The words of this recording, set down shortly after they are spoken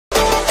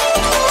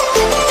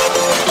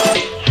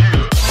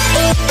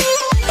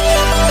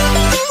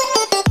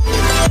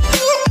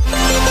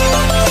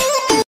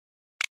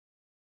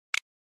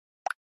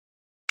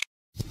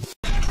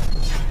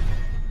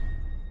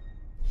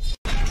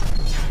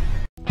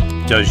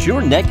Does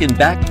your neck and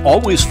back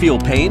always feel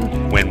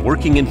pain when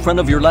working in front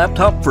of your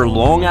laptop for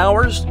long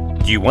hours?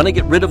 Do you want to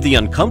get rid of the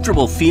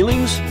uncomfortable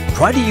feelings?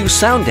 Try to use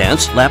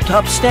Soundance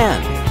Laptop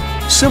Stand.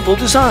 Simple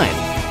design,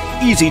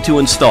 easy to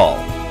install.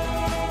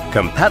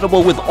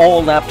 Compatible with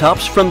all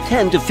laptops from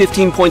 10 to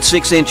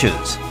 15.6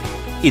 inches.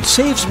 It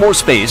saves more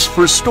space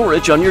for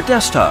storage on your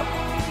desktop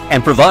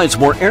and provides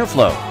more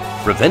airflow,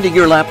 preventing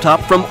your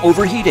laptop from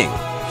overheating.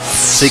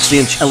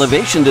 6-inch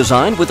elevation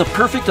design with a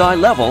perfect eye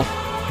level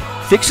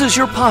fixes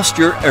your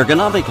posture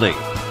ergonomically.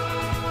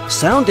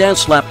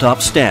 Soundance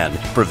Laptop Stand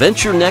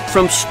prevents your neck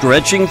from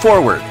stretching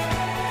forward,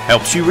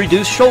 helps you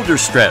reduce shoulder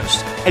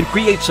stress, and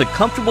creates a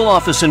comfortable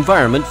office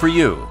environment for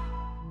you.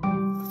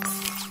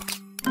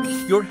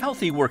 Your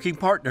healthy working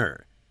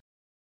partner.